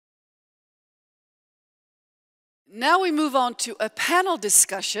Now we move on to a panel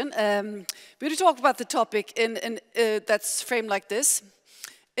discussion. We're going to talk about the topic that's framed like this.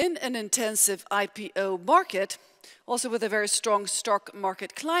 In an intensive IPO market, also with a very strong stock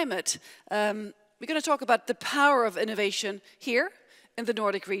market climate, we're going to talk about the power of innovation here in the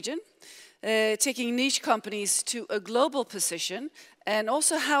Nordic region, taking niche companies to a global position, and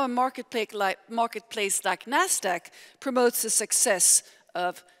also how a marketplace like Nasdaq promotes the success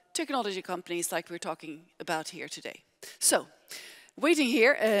of technology companies like we're talking about here today. So, waiting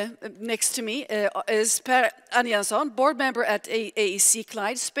here next to me is Aniansson, board member at AEC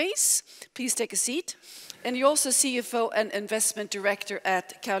Clyde Space. Please take a seat. And you're also CFO and investment director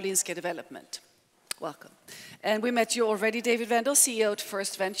at Karolinska Development. Welcome. And we met you already, David Wendel, CEO at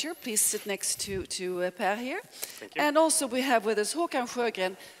First Venture. Please sit next to Per here. Thank you. And also we have with us Håkan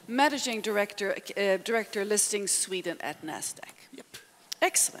Sjögren, managing director, Listings Sweden at Nasdaq. Yep.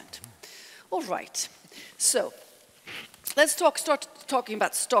 Excellent. All right. So let's start talking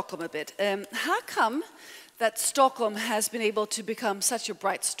about Stockholm a bit. How come that Stockholm has been able to become such a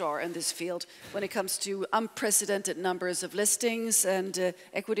bright star in this field when it comes to unprecedented numbers of listings and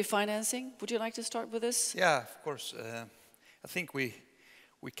equity financing? Would you like to start with this? Yeah, of course. I think we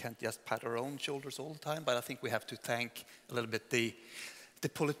can't just pat our own shoulders all the time, but I think we have to thank a little bit the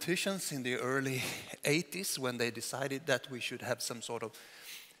politicians in the early 80s when they decided that we should have some sort of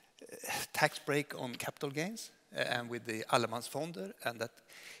tax break on capital gains, and with the Allemansfonder, and that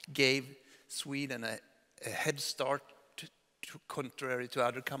gave Sweden a head start contrary to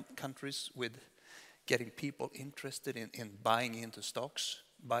other countries with getting people interested in buying into stocks,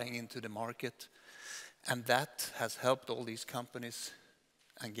 buying into the market, and that has helped all these companies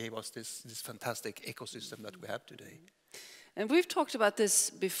and gave us this fantastic ecosystem that we have today. And we've talked about this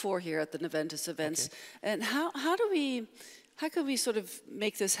before here at the Naventus events. Okay. And how can we sort of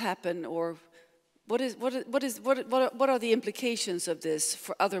make this happen, or what are the implications of this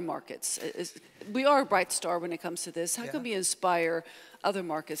for other markets? We are a bright star when it comes to this. How can we inspire other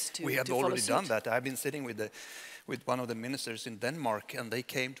markets to We have follow already suit? done that. I've been sitting with one of the ministers in Denmark, and they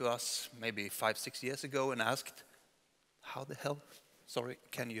came to us maybe 5-6 years ago and asked, how the hell,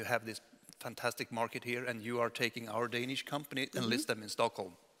 can you have this fantastic market here and you are taking our Danish company and list them in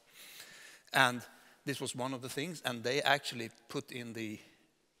Stockholm? And this was one of the things, and they actually put in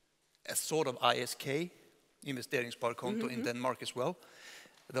a sort of ISK, investeringssparkonto, in Denmark as well,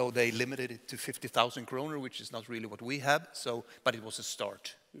 though they limited it to 50,000 kroner, which is not really what we have. So, but it was a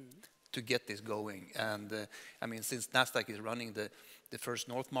start to get this going. And I mean, since Nasdaq is running the First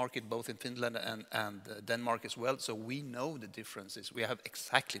North market, both in Finland and Denmark as well, so we know the differences. We have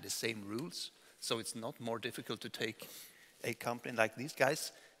exactly the same rules, so it's not more difficult to take a company like these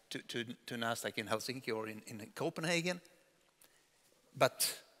guys to Nasdaq in Helsinki or in Copenhagen.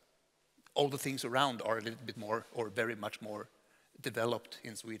 But all the things around are a little bit more, or very much more, developed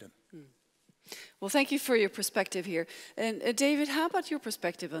in Sweden. Well, thank you for your perspective here. And David, how about your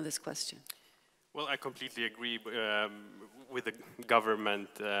perspective on this question? Well, I completely agree with the government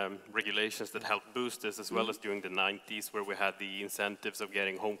regulations that helped boost this, as well as during the 90s, where we had the incentives of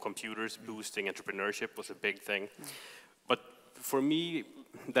getting home computers. Boosting entrepreneurship was a big thing. But for me,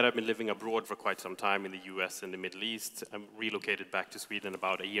 that I've been living abroad for quite some time in the US and the Middle East, I relocated back to Sweden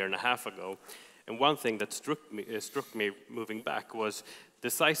about 1.5 years ago. And one thing that struck me moving back was the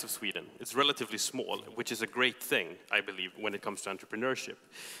size of Sweden. It's relatively small, which is a great thing, I believe, when it comes to entrepreneurship.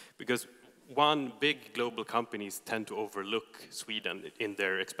 Because big global companies tend to overlook Sweden in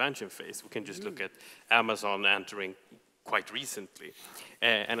their expansion phase. We can just look at Amazon entering quite recently.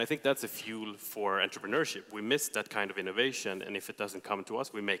 And I think that's a fuel for entrepreneurship. We miss that kind of innovation, and if it doesn't come to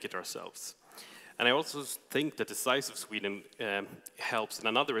us, we make it ourselves. And I also think that the size of Sweden helps in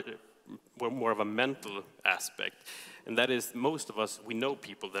another, more of a mental aspect. And that is, most of us, we know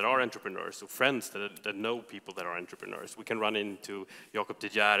people that are entrepreneurs, so friends that know people that are entrepreneurs. We can run into Jakob De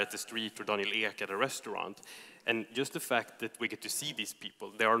Geer at the street or Daniel Ek at a restaurant. And just the fact that we get to see these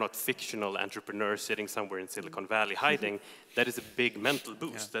people, they are not fictional entrepreneurs sitting somewhere in Silicon Valley hiding, that is a big mental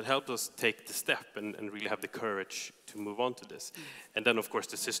boost that helps us take the step and really have the courage to move on to this. And then, of course,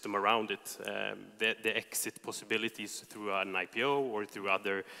 the system around it, the exit possibilities through an IPO or through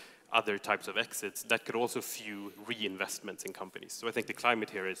other types of exits, that could also fuel reinvestments in companies. So I think the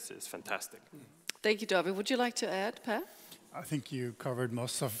climate here is fantastic. Thank you, David. Would you like to add, Per? I think you covered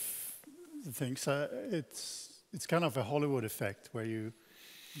most of the things. It's kind of a Hollywood effect where you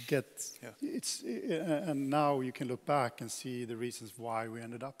get and now you can look back and see the reasons why we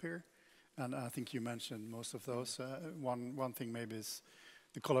ended up here. And I think you mentioned most of those. One thing maybe is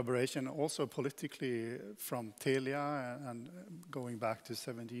the collaboration, also politically, from Telia and going back to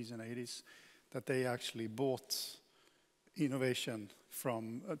 70s and 80s, that they actually bought innovation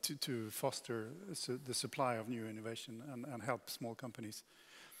from to foster the supply of new innovation and help small companies.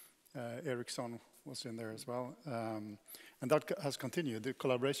 Ericsson was in there as well, and that has continued. The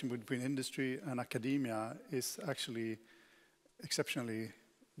collaboration between industry and academia is actually exceptionally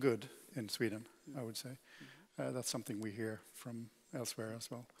good in Sweden, I would say. That's something we hear from elsewhere as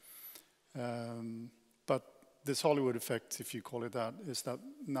well. But this Hollywood effect, if you call it that, is that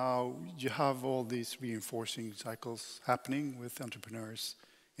now you have all these reinforcing cycles happening with entrepreneurs,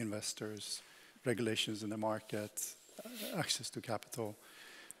 investors, regulations in the market, access to capital,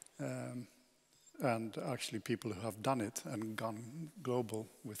 and actually people who have done it and gone global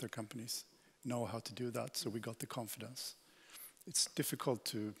with their companies know how to do that, so we got the confidence. It's difficult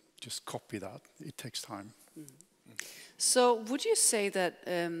to just copy that. It takes time. So would you say that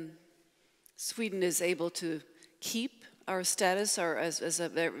Sweden is able to keep our status as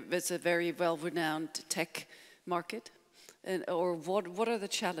a very well-renowned tech market? Or what are the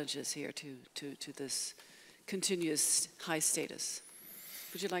challenges here to this continuous high status?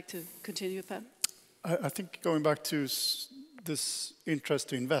 Would you like to continue, Per? I think going back to this interest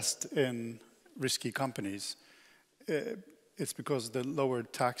to invest in risky companies, it's because the lower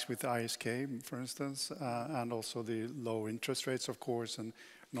tax with ISK, for instance, and also the low interest rates, of course. And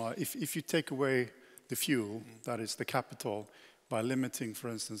if you take away the fuel, that is the capital, by limiting, for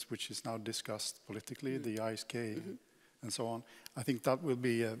instance, which is now discussed politically, the ISK and so on, I think that will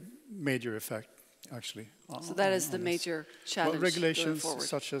be a major effect, actually. So that is the major challenge. Well, regulations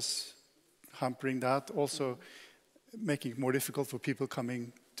such as hampering that, also making it more difficult for people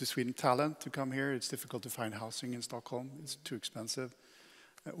coming to Sweden, talent to come here. It's difficult to find housing in Stockholm. It's too expensive,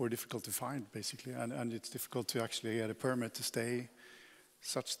 or difficult to find, basically. And it's difficult to actually get a permit to stay.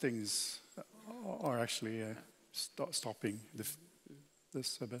 Such things are actually stopping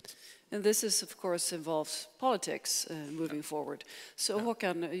this a bit. And this is, of course, involves politics moving forward. So,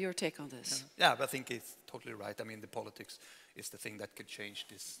 Håkan, your take on this? Yeah, but I think it's totally right. I mean, the politics is the thing that could change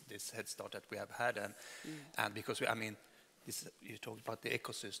this head start that we have had, and because you talked about the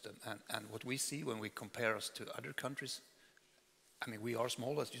ecosystem, and what we see when we compare us to other countries. I mean, we are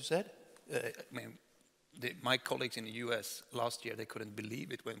small, as you said. My colleagues in the US last year, they couldn't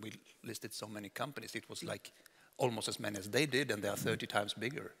believe it when we listed so many companies. It was like almost as many as they did, and they are 30 times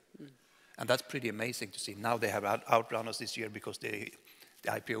bigger. And that's pretty amazing to see. Now they have outrun us this year because the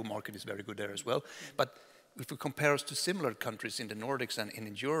IPO market is very good there as well. But if we compare us to similar countries in the Nordics and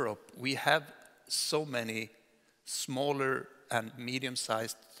in Europe, we have so many smaller and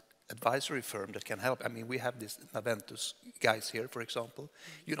medium-sized advisory firm that can help. I mean, we have these Naventus guys here, for example.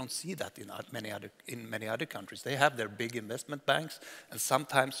 You don't see that in many other countries. They have their big investment banks, and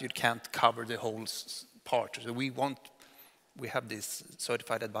sometimes you can't cover the whole part. So we have these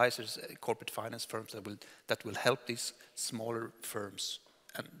certified advisors, corporate finance firms that will help these smaller firms,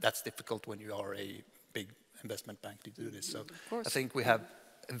 and that's difficult when you are a big investment bank to do this. So I think we have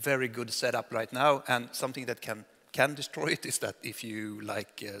a very good setup right now, and something that can destroy it is that if you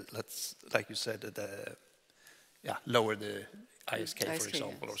like you said, lower the ISK, for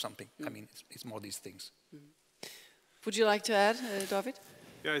example, or something. I mean, it's more these things. Would you like to add, David?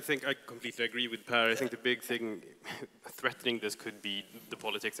 Yeah, I think I completely agree with Per. I think the big thing threatening this could be the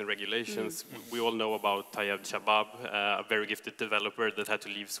politics and regulations. We all know about Tayyab Shabab, a very gifted developer that had to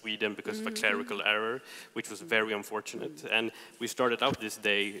leave Sweden because of a clerical error, which was very unfortunate. And we started out this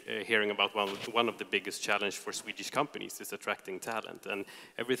day hearing about one of the biggest challenges for Swedish companies is attracting talent. And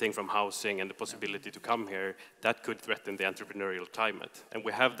everything from housing and the possibility to come here, that could threaten the entrepreneurial climate. And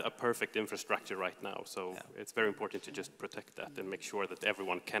we have a perfect infrastructure right now. So it's very important to just protect that and make sure that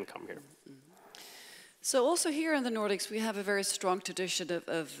everyone can come here. So also here in the Nordics, we have a very strong tradition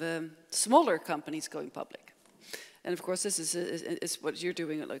of smaller companies going public. And of course, this is what you're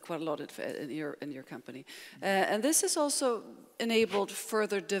doing quite a lot in your company. And this has also enabled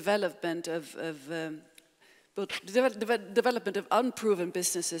further development of development of unproven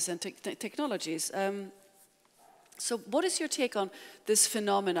businesses and technologies. So what is your take on this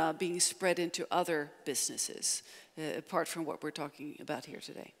phenomena being spread into other businesses, apart from what we're talking about here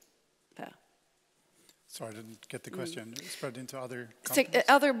today? Per? Sorry, I didn't get the question. Spread into other companies?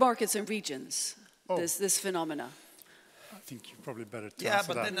 Other markets and regions, this phenomena. I think you're probably better to answer that. Yeah,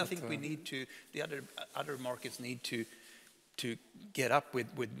 but then I think we need to, the other markets need to get up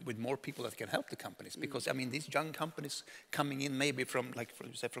with more people that can help the companies. Because, I mean, these young companies coming in maybe from, like you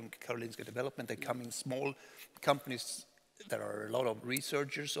said, from Karolinska Development, they come in small companies. There are a lot of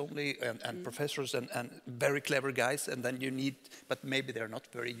researchers only and professors and very clever guys, and then you need, but maybe they're not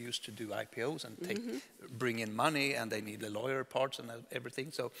very used to do IPOs and bring in money, and they need the lawyer parts and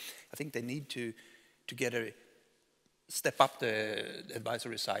everything. So I think they need to get step up the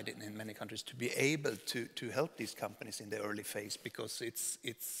advisory side in many countries to be able to help these companies in the early phase, because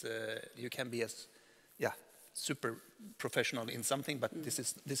it's you can be as super professional in something, but this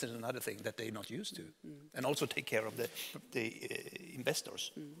is another thing that they're not used to, and also take care of the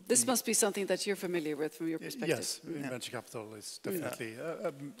investors. This must be something that you're familiar with from your perspective. Yes, venture capital is definitely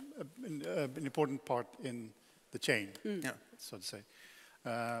an important part in the chain, so to say.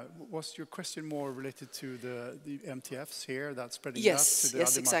 Was your question more related to the MTFs here, that spreading that to the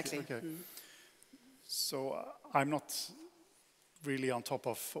other exactly. markets? Okay. So I'm not really on top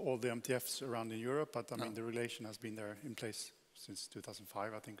of all the MTFs around in Europe, but I mean the relation has been there in place since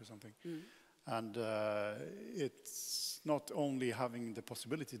 2005, I think, or something. And it's not only having the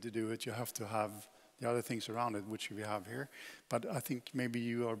possibility to do it, you have to have the other things around it, which we have here. But I think maybe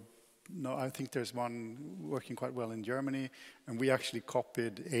you are, no, I think there's one working quite well in Germany, and we actually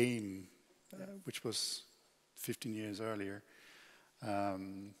copied AIM, which was 15 years earlier.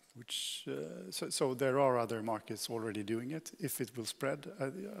 So there are other markets already doing it. If it will spread,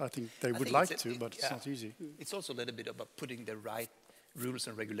 I think they would like to, but it's not easy. It's also a little bit about putting the right rules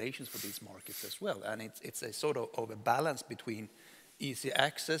and regulations for these markets as well. And it's a sort of a balance between easy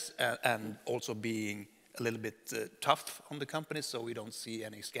access and also being a little bit tough on the companies, so we don't see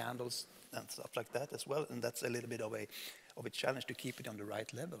any scandals and stuff like that as well. And that's a little bit of a challenge to keep it on the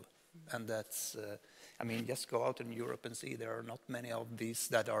right level. And that's, I mean, just go out in Europe and see there are not many of these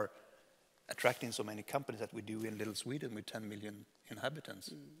that are attracting so many companies that we do in little Sweden with 10 million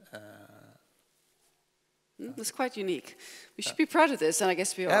inhabitants. It's quite unique. We should be proud of this, and I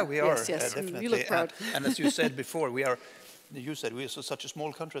guess we are. Yeah, we are. Yes, definitely. you look proud. And as you said before, you said we are such a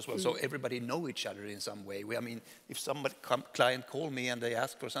small country as well, so everybody know each other in some way. I mean, if somebody client call me and they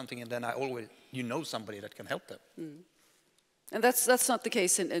ask for something, and then I always, somebody that can help them. And that's not the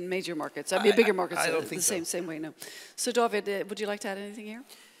case in major markets. I mean, bigger markets I don't are think the same way, no. So David, would you like to add anything here?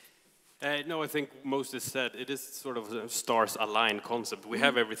 No, I think most is said. It is sort of a stars-aligned concept. We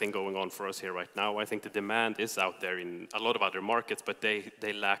have everything going on for us here right now. I think the demand is out there in a lot of other markets, but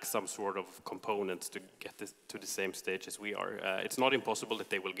they lack some sort of components to get this to the same stage as we are. It's not impossible that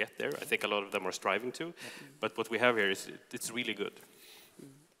they will get there. I think a lot of them are striving to, but what we have here it's really good.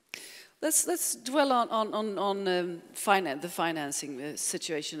 Let's dwell on the financing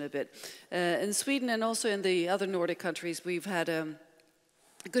situation a bit. In Sweden and also in the other Nordic countries, we've had a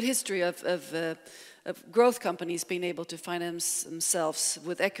good history of growth companies being able to finance themselves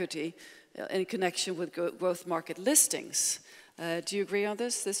with equity in connection with growth market listings. Do you agree on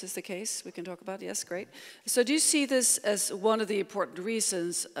this? This is the case we can talk about? Yes, great. So do you see this as one of the important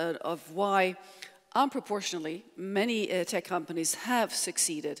reasons of why unproportionately many tech companies have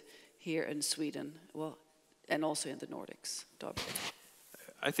succeeded here in Sweden, well, and also in the Nordics? David?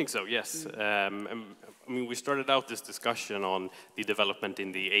 I think so, yes. I mean, we started out this discussion on the development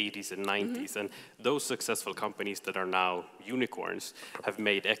in the 80s and 90s, and those successful companies that are now unicorns have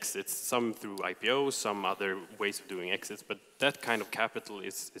made exits, some through IPOs, some other ways of doing exits, but that kind of capital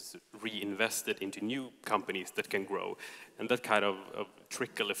is reinvested into new companies that can grow. And that kind of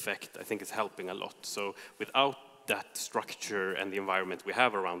trickle effect, I think, is helping a lot. So without that structure and the environment we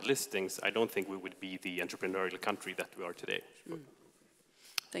have around listings, I don't think we would be the entrepreneurial country that we are today.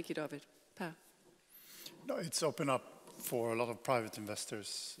 Thank you, David. Per? No, it's opened up for a lot of private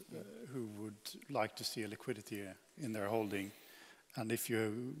investors who would like to see a liquidity in their holding. And if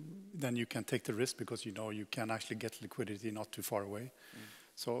then you can take the risk because you know you can actually get liquidity not too far away.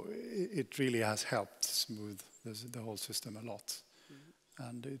 So it really has helped smooth the whole system a lot.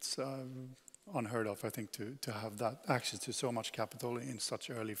 And it's unheard of, I think, to have that access to so much capital in such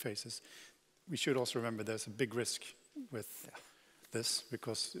early phases. We should also remember there's a big risk with this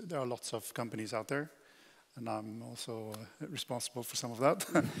because there are lots of companies out there, and I'm also responsible for some of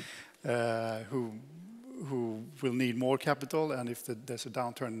that, who will need more capital, and if there's a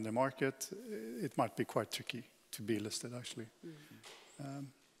downturn in the market, it might be quite tricky to be listed, actually.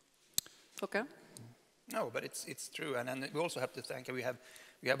 Okay. No, but it's true, and we also have to thank, we have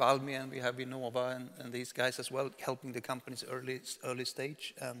Almi and we have Vinnova and these guys as well, helping the companies early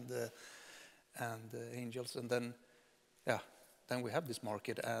stage and angels, and then then we have this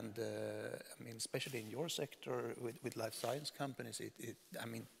market, and I mean, especially in your sector with life science companies, I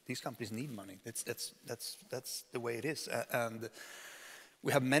mean, these companies need money. That's the way it is, and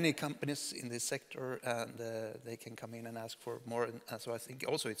we have many companies in this sector, and they can come in and ask for more. And so I think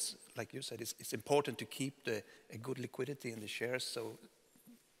also it's like you said, it's important to keep a good liquidity in the shares, so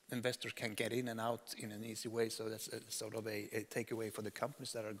investors can get in and out in an easy way. So that's sort of a takeaway for the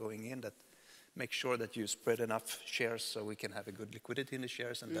companies that are going in, that make sure that you spread enough shares so we can have a good liquidity in the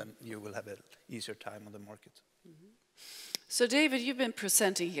shares, and then you will have an easier time on the market. So David, you've been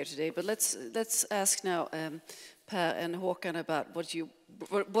presenting here today, but let's ask now Per and Håkan about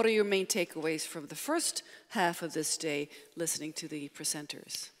what are your main takeaways from the first half of this day listening to the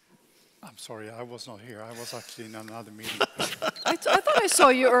presenters? I'm sorry, I was not here. I was actually in another meeting. I thought I saw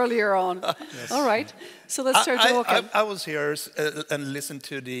you earlier on. Yes. All right, so let's turn to Håkan. I was here and listened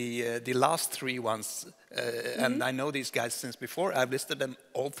to the last three ones, and I know these guys since before. I've listed them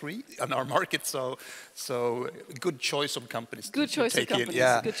all three on our market, so good choice of companies. Good choice of companies.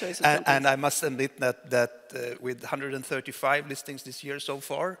 Yeah. Good choice of companies. And I must admit that with 135 listings this year so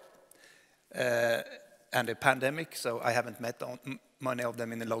far, and a pandemic, so I haven't met many of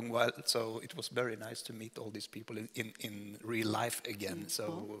them in a long while. So it was very nice to meet all these people in real life again.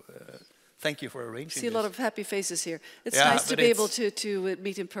 So thank you for arranging this. See a lot of happy faces here. It's Yeah, nice to but be able to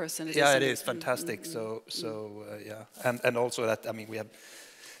meet in person. It isn't is fantastic. Yeah, and also that, I mean, we have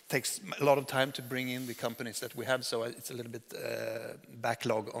takes a lot of time to bring in the companies that we have, so it's a little bit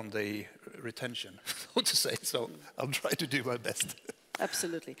backlog on the retention, so to say. So I'll try to do my best.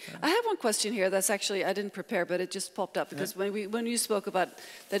 Absolutely. I have one question here that's actually, I didn't prepare, but it just popped up because when you spoke about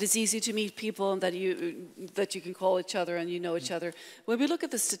that it's easy to meet people and that you can call each other and you know each other. When we look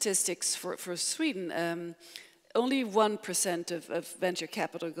at the statistics for Sweden, only 1% of venture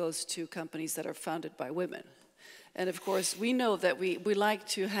capital goes to companies that are founded by women. And of course, we know that we like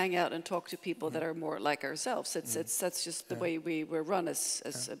to hang out and talk to people that are more like ourselves. That's just the way we're run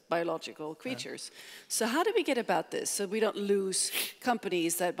as biological creatures. So how do we get about this so we don't lose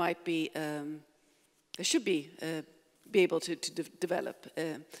companies that might be, should be able to develop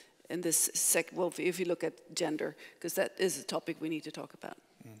in this well, if you look at gender, because that is a topic we need to talk about.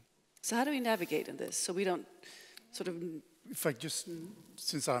 So how do we navigate in this so we don't sort of... If I just,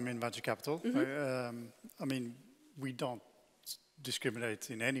 since I'm in venture capital, I mean, we don't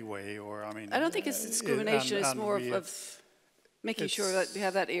discriminate in any way, or I mean... I don't think it's discrimination, it's more of making sure that we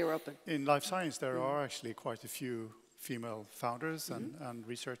have that ear open. In life science, there are actually quite a few female founders and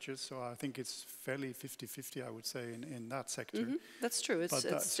researchers, so I think it's fairly 50-50, I would say, in that sector. That's true, it's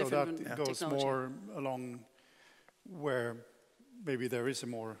so different that goes technology. more along where maybe there is a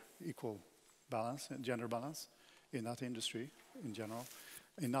more equal balance, gender balance, in that industry in general.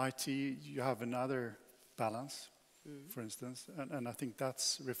 In IT, you have another balance, for instance, and I think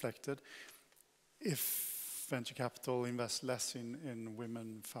that's reflected. If venture capital invests less in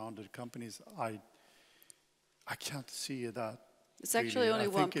women-founded companies, I can't see that. It's actually only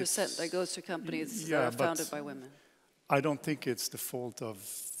 1% that goes to companies that are founded by women. I don't think it's the fault of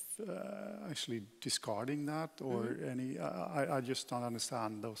actually discarding that or any. I just don't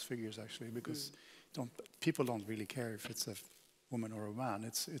understand those figures actually, because people don't really care if it's a woman or a man.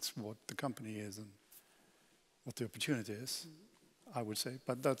 It's what the company is and what the opportunity is, I would say.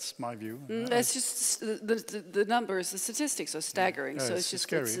 But that's my view. It's just the numbers, the statistics are staggering. So it's just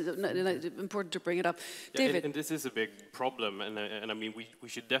scary. It's important to bring it up. Yeah, David. and this is a big problem, and I mean, we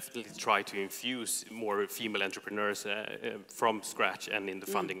should definitely try to infuse more female entrepreneurs from scratch and in the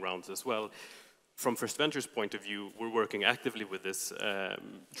funding rounds as well. From First Venture's point of view, we're working actively with this,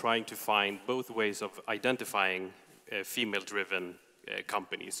 trying to find both ways of identifying female-driven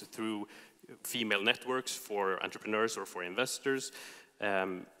companies through female networks for entrepreneurs or for investors.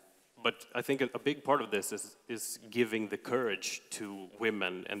 But I think a big part of this is giving the courage to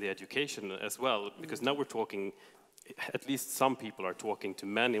women and the education as well, because now we're talking, at least some people are talking to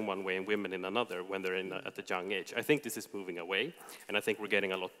men in one way and women in another when they're at a young age. I think this is moving away, and I think we're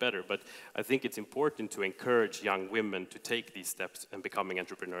getting a lot better, but I think it's important to encourage young women to take these steps and becoming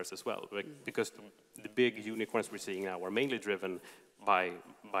entrepreneurs as well, because the big unicorns we're seeing now are mainly driven by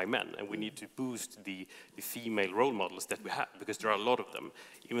men, and we need to boost the female role models that we have, because there are a lot of them.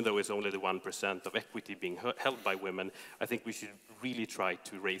 Even though it's only the 1% of equity being held by women, I think we should really try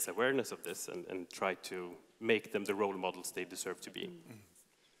to raise awareness of this and try to make them the role models they deserve to be.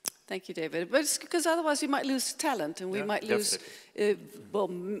 Thank you, David. But because otherwise we might lose talent, and we might lose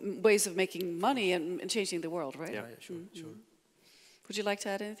ways of making money and changing the world, right? Yeah, sure. Would you like to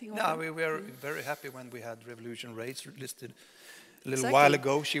add anything? No, we were very happy when we had Revolution Race listed a little while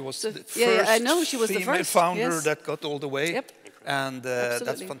ago. She was the first I know she was the female first founder that got all the way, and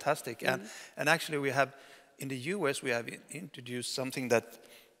that's fantastic. And actually, we have in the US we have introduced something that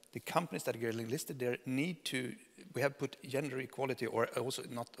the companies that are getting listed there need to. We have put gender equality, or also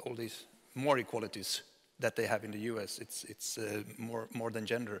not all these more equalities that they have in the US. It's more than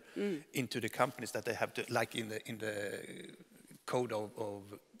gender into the companies that they have to, like in the code of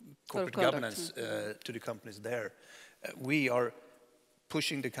corporate governance to the companies there. We are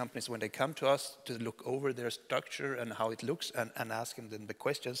pushing the companies when they come to us to look over their structure and how it looks, and asking them the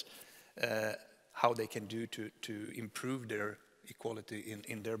questions, how they can do to improve their equality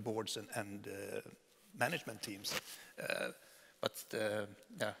in their boards and management teams.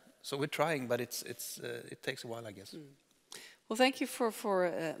 Yeah, so we're trying, but it takes a while, I guess. Well, thank you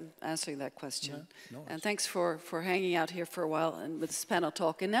for answering that question. Yeah, no, and thanks for hanging out here for a while and with this panel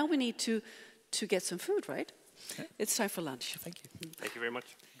talk. And now we need to get some food, right? Yeah. It's time for lunch. Thank you. Thank you very much.